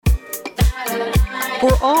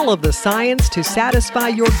For all of the science to satisfy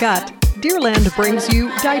your gut, Deerland brings you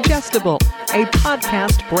Digestible, a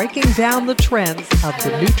podcast breaking down the trends of the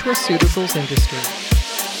nutraceuticals industry.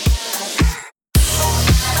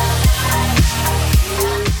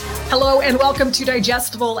 Hello and welcome to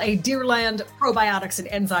Digestible, a Deerland probiotics and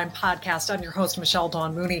enzyme podcast. I'm your host, Michelle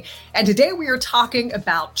Dawn Mooney. And today we are talking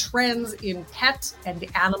about trends in pet and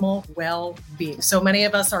animal well-being. So many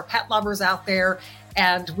of us are pet lovers out there,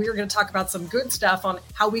 and we're going to talk about some good stuff on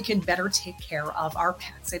how we can better take care of our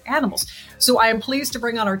pets and animals. So I am pleased to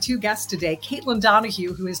bring on our two guests today, Caitlin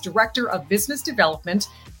Donahue, who is Director of Business Development,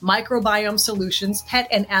 Microbiome Solutions, Pet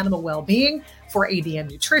and Animal Wellbeing for ADM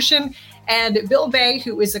Nutrition, and Bill Bay,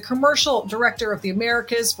 who is a Commercial Director of the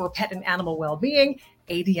Americas for Pet and Animal Wellbeing,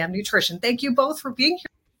 ADM Nutrition. Thank you both for being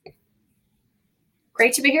here.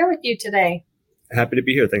 Great to be here with you today. Happy to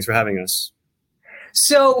be here. Thanks for having us.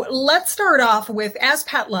 So let's start off with, as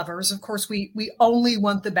pet lovers, of course, we only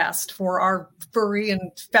want the best for our furry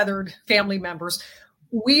and feathered family members.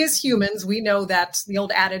 We as humans, we know that the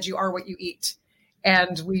old adage, you are what you eat.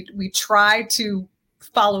 And we try to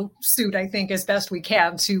follow suit, I think, as best we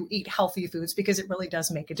can to eat healthy foods because it really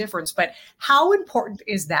does make a difference. But how important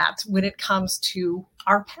is that when it comes to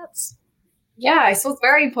our pets? Yeah, so it's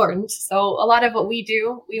very important. So a lot of what we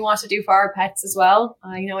do, we want to do for our pets as well.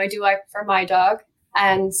 I do for my dog.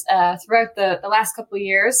 And throughout the last couple of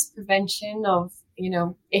years, prevention of,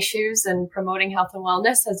 issues and promoting health and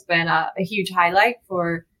wellness has been a huge highlight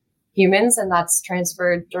for humans, and that's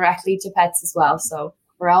transferred directly to pets as well. So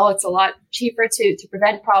overall, it's a lot cheaper to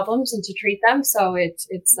prevent problems and to treat them. So it's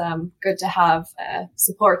good to have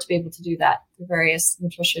support to be able to do that through various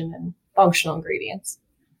nutrition and functional ingredients.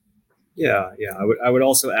 Yeah. I would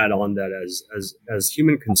also add on that as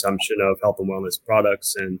human consumption of health and wellness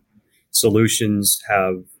products and solutions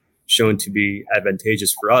have shown to be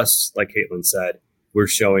advantageous for us, like Caitlin said, we're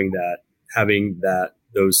showing that having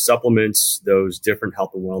those supplements, those different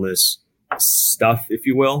health and wellness stuff, if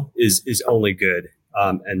you will, is only good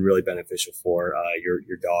and really beneficial for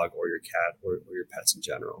your dog or your cat or your pets in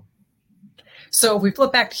general. So if we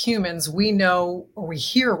flip back to humans, we know, or we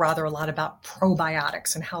hear rather, a lot about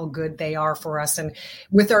probiotics and how good they are for us and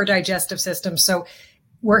with our digestive system. So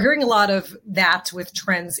we're hearing a lot of that with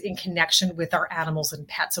trends in connection with our animals and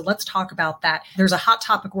pets. So let's talk about that. There's a hot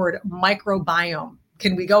topic word, microbiome.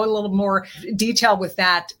 Can we go a little more detail with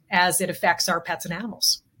that as it affects our pets and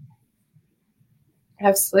animals?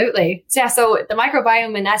 Absolutely. So the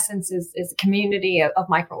microbiome in essence is a community of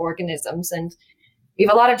microorganisms, and we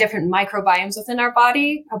have a lot of different microbiomes within our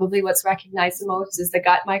body. Probably what's recognized the most is the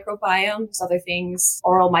gut microbiome. There's other things,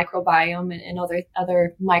 oral microbiome and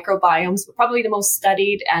other microbiomes, but probably the most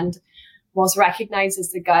studied and most recognized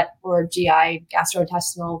is the gut or GI,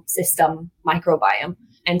 gastrointestinal system microbiome.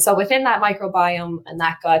 And so within that microbiome and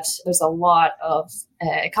that gut, there's a lot of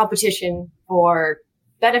competition for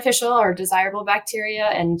beneficial or desirable bacteria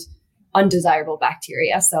and undesirable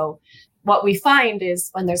bacteria. So what we find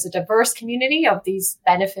is when there's a diverse community of these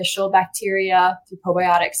beneficial bacteria through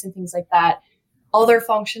probiotics and things like that, other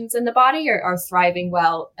functions in the body are thriving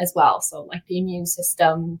well as well. So like the immune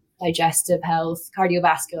system, digestive health,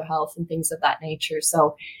 cardiovascular health, and things of that nature.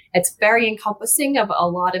 So it's very encompassing of a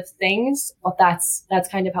lot of things, but that's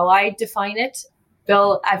kind of how I define it.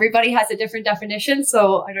 Bill, everybody has a different definition,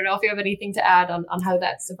 so I don't know if you have anything to add on how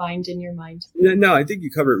that's defined in your mind. No, I think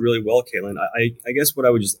you covered it really well, Caitlin. I guess what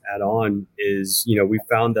I would just add on is, we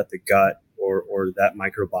found that the gut or that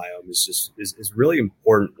microbiome is really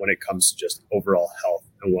important when it comes to just overall health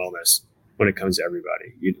and wellness when it comes to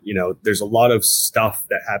everybody. There's a lot of stuff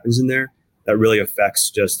that happens in there that really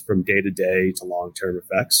affects just from day to day to long-term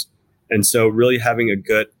effects. And so really having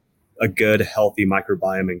a good healthy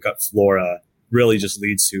microbiome and gut flora really just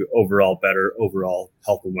leads to better overall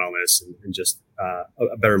health and wellness and just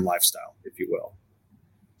a better lifestyle, if you will.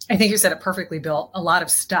 I think you said it perfectly, Bill. A lot of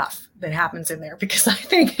stuff that happens in there, because I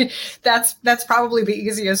think that's probably the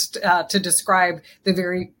easiest to describe the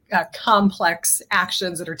very complex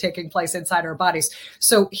actions that are taking place inside our bodies.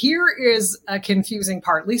 So here is a confusing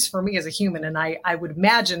part, at least for me as a human, and I would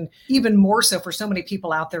imagine even more so for so many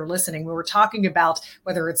people out there listening. When we're talking about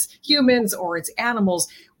whether it's humans or it's animals,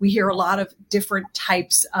 we hear a lot of different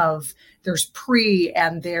types of, there's pre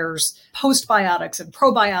and there's postbiotics and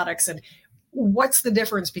probiotics, and what's the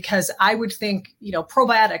difference? Because I would think,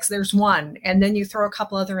 probiotics, there's one, and then you throw a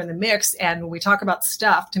couple other in the mix. And when we talk about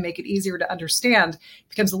stuff to make it easier to understand, it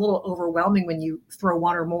becomes a little overwhelming when you throw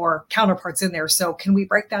one or more counterparts in there. So can we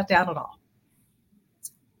break that down at all?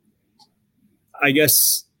 I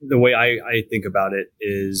guess the way I think about it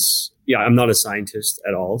is, yeah, I'm not a scientist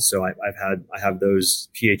at all. So I have those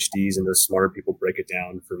PhDs and those smarter people break it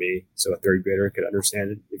down for me, so a third grader could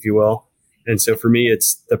understand it, if you will. And so for me,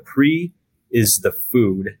 it's the pre is the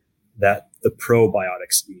food that the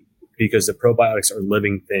probiotics eat, because the probiotics are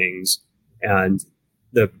living things, and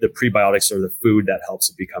the prebiotics are the food that helps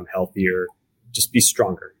it become healthier, just be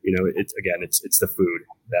stronger. It's the food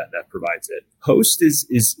that provides it. Post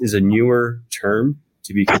is a newer term,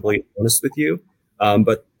 to be completely honest with you.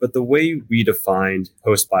 But the way we defined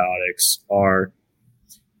postbiotics are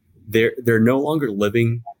they're no longer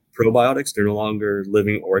living probiotics. They're no longer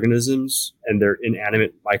living organisms, and they're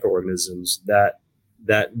inanimate microorganisms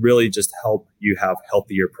that really just help you have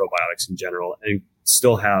healthier probiotics in general, and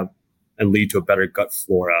still have and lead to a better gut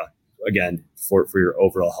flora, again, for your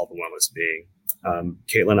overall health and wellness being.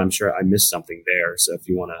 Caitlin, I'm sure I missed something there. So if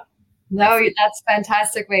you want to. No, that's a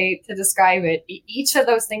fantastic way to describe it. Each of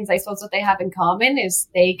those things, I suppose what they have in common is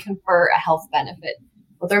they confer a health benefit.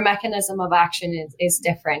 But their mechanism of action is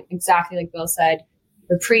different. Exactly like Bill said,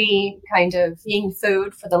 the pre kind of being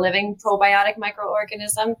food for the living probiotic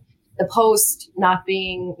microorganism, the post not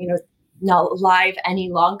being, not live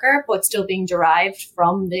any longer, but still being derived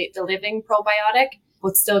from the living probiotic,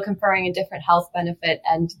 but still conferring a different health benefit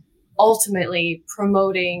and ultimately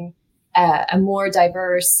promoting a more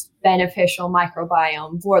diverse, beneficial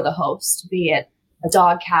microbiome for the host, be it a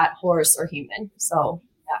dog, cat, horse, or human. So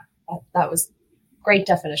yeah, that was great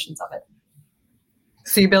definitions of it.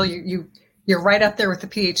 See, Bill, you're right up there with the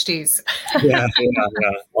PhDs. Yeah.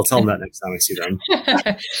 I'll tell them that next time I see them.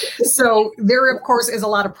 So there, of course, is a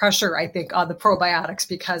lot of pressure, I think, on the probiotics,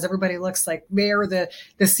 because everybody looks like they're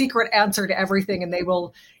the secret answer to everything, and they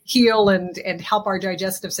will heal and help our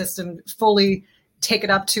digestive system fully take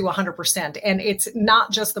it up to 100%. And it's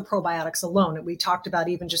not just the probiotics alone. And we talked about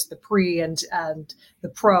even just the pre and the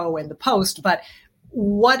pro and the post, but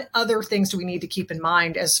what other things do we need to keep in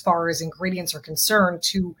mind as far as ingredients are concerned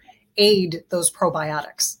to aid those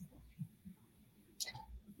probiotics?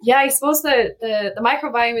 Yeah, I suppose the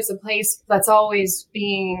microbiome is a place that's always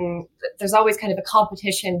there's always kind of a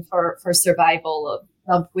competition for survival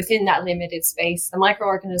of within that limited space. The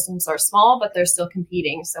microorganisms are small, but they're still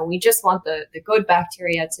competing. So we just want the good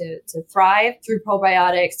bacteria to thrive through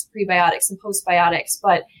probiotics, prebiotics, and postbiotics.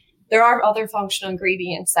 But there are other functional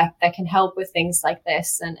ingredients that can help with things like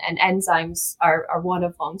this, and enzymes are one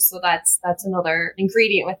of them. So that's another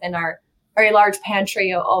ingredient within our very large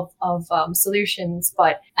pantry of solutions.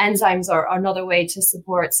 But enzymes are another way to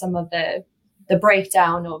support some of the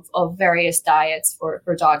breakdown of various diets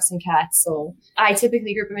for dogs and cats. So I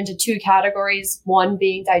typically group them into two categories, one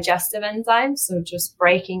being digestive enzymes, so just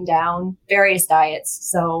breaking down various diets.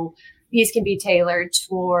 So these can be tailored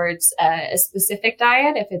towards a specific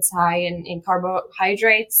diet if it's high in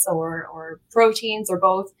carbohydrates or proteins or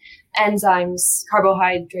both. Enzymes,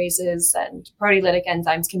 carbohydrates, and proteolytic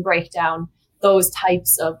enzymes can break down those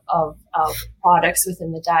types of products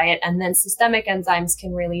within the diet. And then systemic enzymes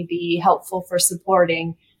can really be helpful for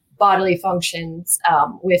supporting bodily functions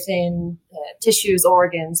within tissues,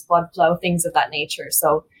 organs, blood flow, things of that nature.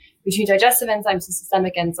 So between digestive enzymes and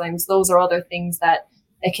systemic enzymes, those are other things that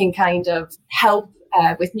can kind of help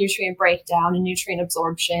with nutrient breakdown and nutrient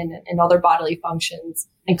absorption and other bodily functions,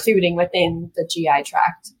 including within the GI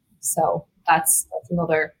tract. So that's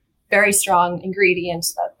another very strong ingredient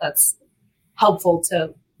that's helpful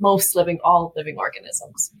to all living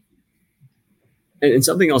organisms. And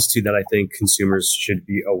something else too that I think consumers should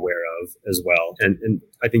be aware of as well, and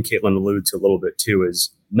I think Caitlin alluded to a little bit too,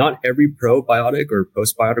 is not every probiotic or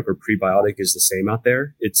postbiotic or prebiotic is the same out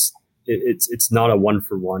there. It's not a one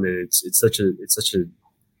for one, and it's such a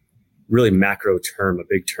really macro term, a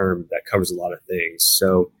big term that covers a lot of things.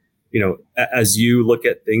 So, as you look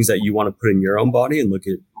at things that you want to put in your own body, and look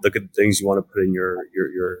at things you want to put in your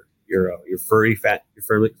furry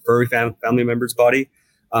family member's body,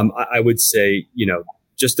 I would say,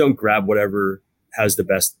 just don't grab whatever has the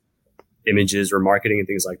best images or marketing and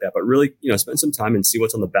things like that, but really, spend some time and see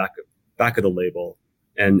what's on the back of the label,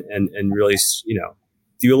 and really,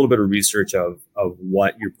 do a little bit of research of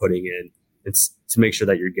what you're putting in, and to make sure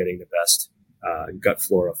that you're getting the best gut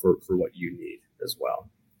flora for what you need as well.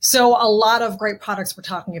 So a lot of great products we're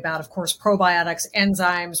talking about, of course, probiotics,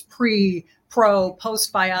 enzymes, pro,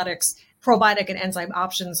 postbiotics. Probiotic and enzyme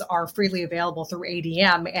options are freely available through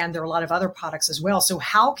ADM, and there are a lot of other products as well. So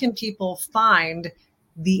how can people find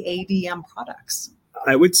the ADM products?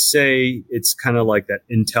 I would say it's kind of like that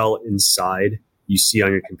Intel Inside you see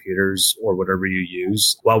on your computers or whatever you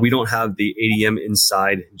use. While we don't have the ADM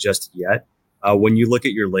Inside just yet, When you look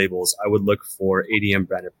at your labels, I would look for ADM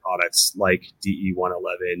branded products like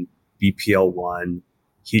DE111, BPL1,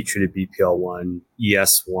 heat treated BPL1,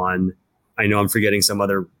 ES1. I know I'm forgetting some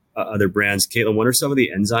other brands. Caitlin, what are some of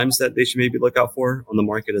the enzymes that they should maybe look out for on the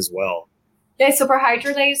market as well? Yeah,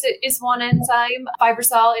 superhydrolase is one enzyme.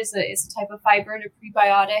 Fibersol is a type of fiber and a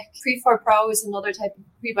prebiotic. Pre4 Pro is another type of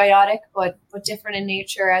prebiotic, but different in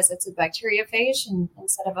nature as it's a bacteriophage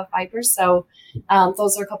instead of a fiber. So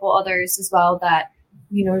those are a couple others as well that,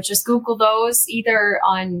 just Google those either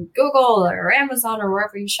on Google or Amazon or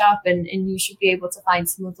wherever you shop, and you should be able to find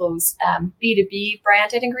some of those B2B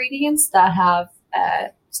branded ingredients that have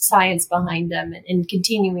science behind them and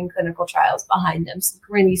continuing clinical trials behind them. So you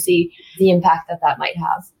can really see the impact that might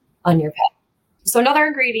have on your pet. So another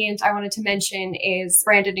ingredient I wanted to mention is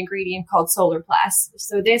branded ingredient called Solarplast.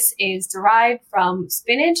 So this is derived from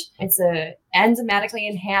spinach. It's a enzymatically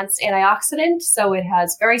enhanced antioxidant. So it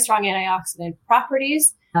has very strong antioxidant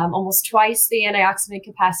properties, almost twice the antioxidant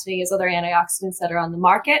capacity as other antioxidants that are on the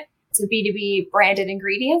market. It's a B2B branded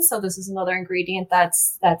ingredient. So this is another ingredient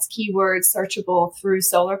that's keyword searchable through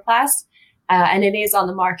Solarplast. And it is on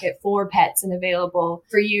the market for pets and available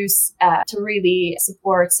for use to really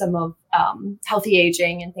support some of healthy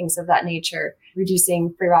aging and things of that nature,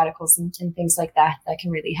 reducing free radicals and things like that can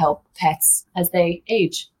really help pets as they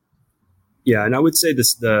age. Yeah, and I would say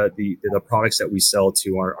the products that we sell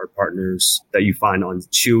to our partners that you find on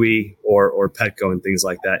Chewy or Petco and things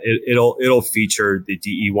like that, it'll feature the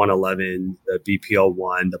DE111, the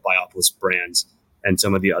BPL1, the Biopolis brands, and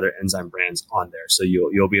some of the other enzyme brands on there. So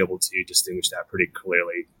you'll be able to distinguish that pretty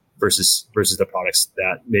clearly versus the products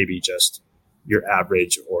that maybe just your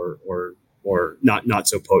average or not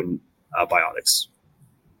so potent biotics.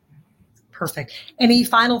 Perfect. Any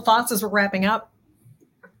final thoughts as we're wrapping up?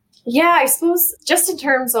 Yeah, I suppose just in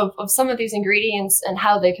terms of some of these ingredients and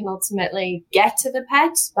how they can ultimately get to the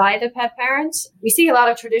pet by the pet parent, we see a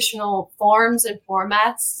lot of traditional forms and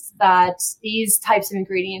formats that these types of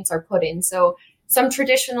ingredients are put in. So some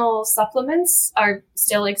traditional supplements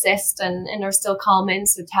still exist and are still common.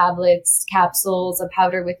 So tablets, capsules, a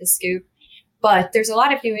powder with a scoop. But there's a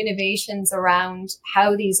lot of new innovations around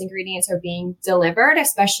how these ingredients are being delivered,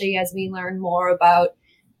 especially as we learn more about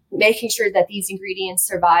making sure that these ingredients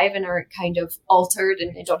survive and aren't kind of altered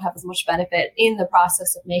and don't have as much benefit in the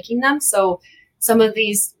process of making them. So some of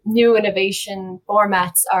these new innovation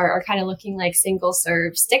formats are kind of looking like single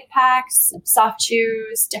serve stick packs, soft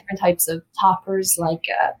chews, different types of toppers like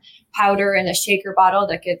a powder in a shaker bottle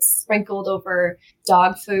that gets sprinkled over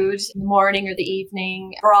dog food in the morning or the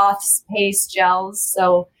evening, broths, paste, gels.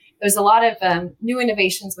 So there's a lot of new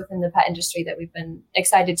innovations within the pet industry that we've been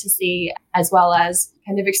excited to see, as well as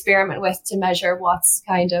kind of experiment with to measure what's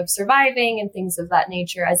kind of surviving and things of that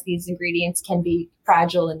nature, as these ingredients can be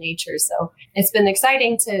fragile in nature. So it's been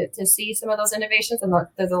exciting to see some of those innovations. And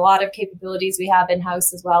there's a lot of capabilities we have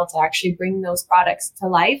in-house as well to actually bring those products to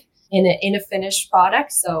life in a finished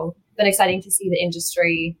product. So it's been exciting to see the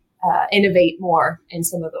industry innovate more in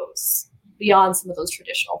some of those, beyond some of those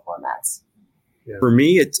traditional formats. Yeah. For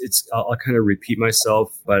me, it's I'll kind of repeat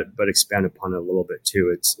myself, but expand upon it a little bit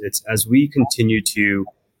too. It's as we continue to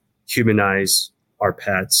humanize our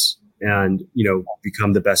pets and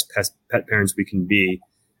become the best pet parents we can be.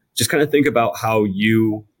 Just kind of think about how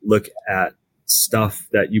you look at stuff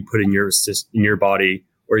that you put in your body,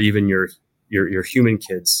 or even your human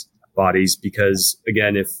kids' bodies. Because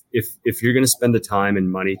again, if you're going to spend the time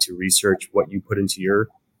and money to research what you put into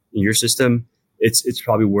your system, it's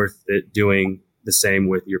probably worth it doing the same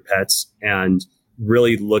with your pets and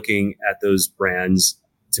really looking at those brands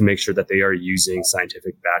to make sure that they are using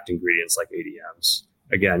scientific backed ingredients like ADMs.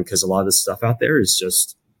 Again, because a lot of the stuff out there is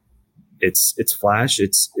just it's flash.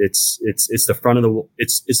 It's the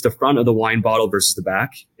front of the wine bottle versus the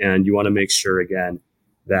back, and you want to make sure again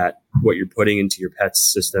that what you're putting into your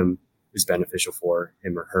pet's system is beneficial for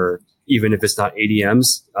him or her, even if it's not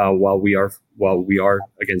ADMs. While we are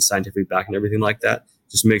again scientific backed and everything like that.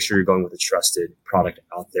 Just make sure you're going with a trusted product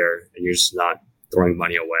out there and you're just not throwing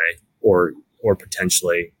money away or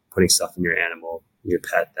potentially putting stuff in your animal, your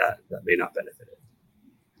pet that may not benefit it.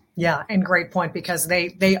 Yeah, and great point, because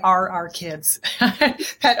they are our kids.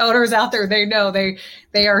 Pet owners out there, they know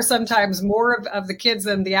they are sometimes more of the kids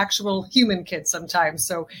than the actual human kids sometimes.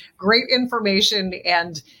 So great information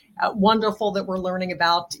and wonderful that we're learning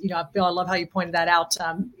about. Bill, I love how you pointed that out.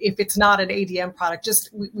 If it's not an ADM product,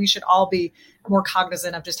 we should all be more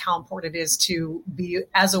cognizant of just how important it is to be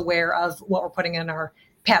as aware of what we're putting in our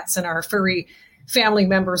pets and our furry family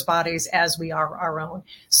members' bodies as we are our own.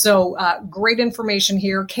 So great information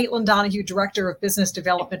here. Caitlin Donahue, Director of Business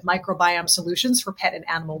Development Microbiome Solutions for Pet and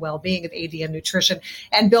Animal Wellbeing of ADM Nutrition,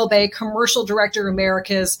 and Bill Bay, Commercial Director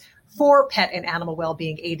Americas for Pet and Animal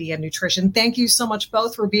Wellbeing, ADM Nutrition. Thank you so much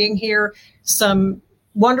both for being here. Some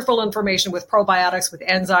wonderful information with probiotics, with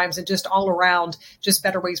enzymes, and just all around, just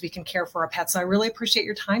better ways we can care for our pets. So I really appreciate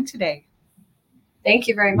your time today. Thank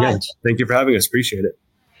you very much. Yeah, thank you for having us. Appreciate it.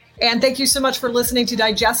 And thank you so much for listening to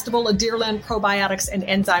Digestible, a Deerland Probiotics and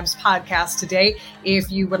Enzymes podcast today.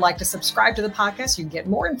 If you would like to subscribe to the podcast, you can get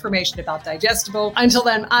more information about Digestible. Until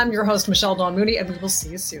then, I'm your host, Michelle Dawn Mooney, and we will see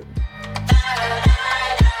you soon.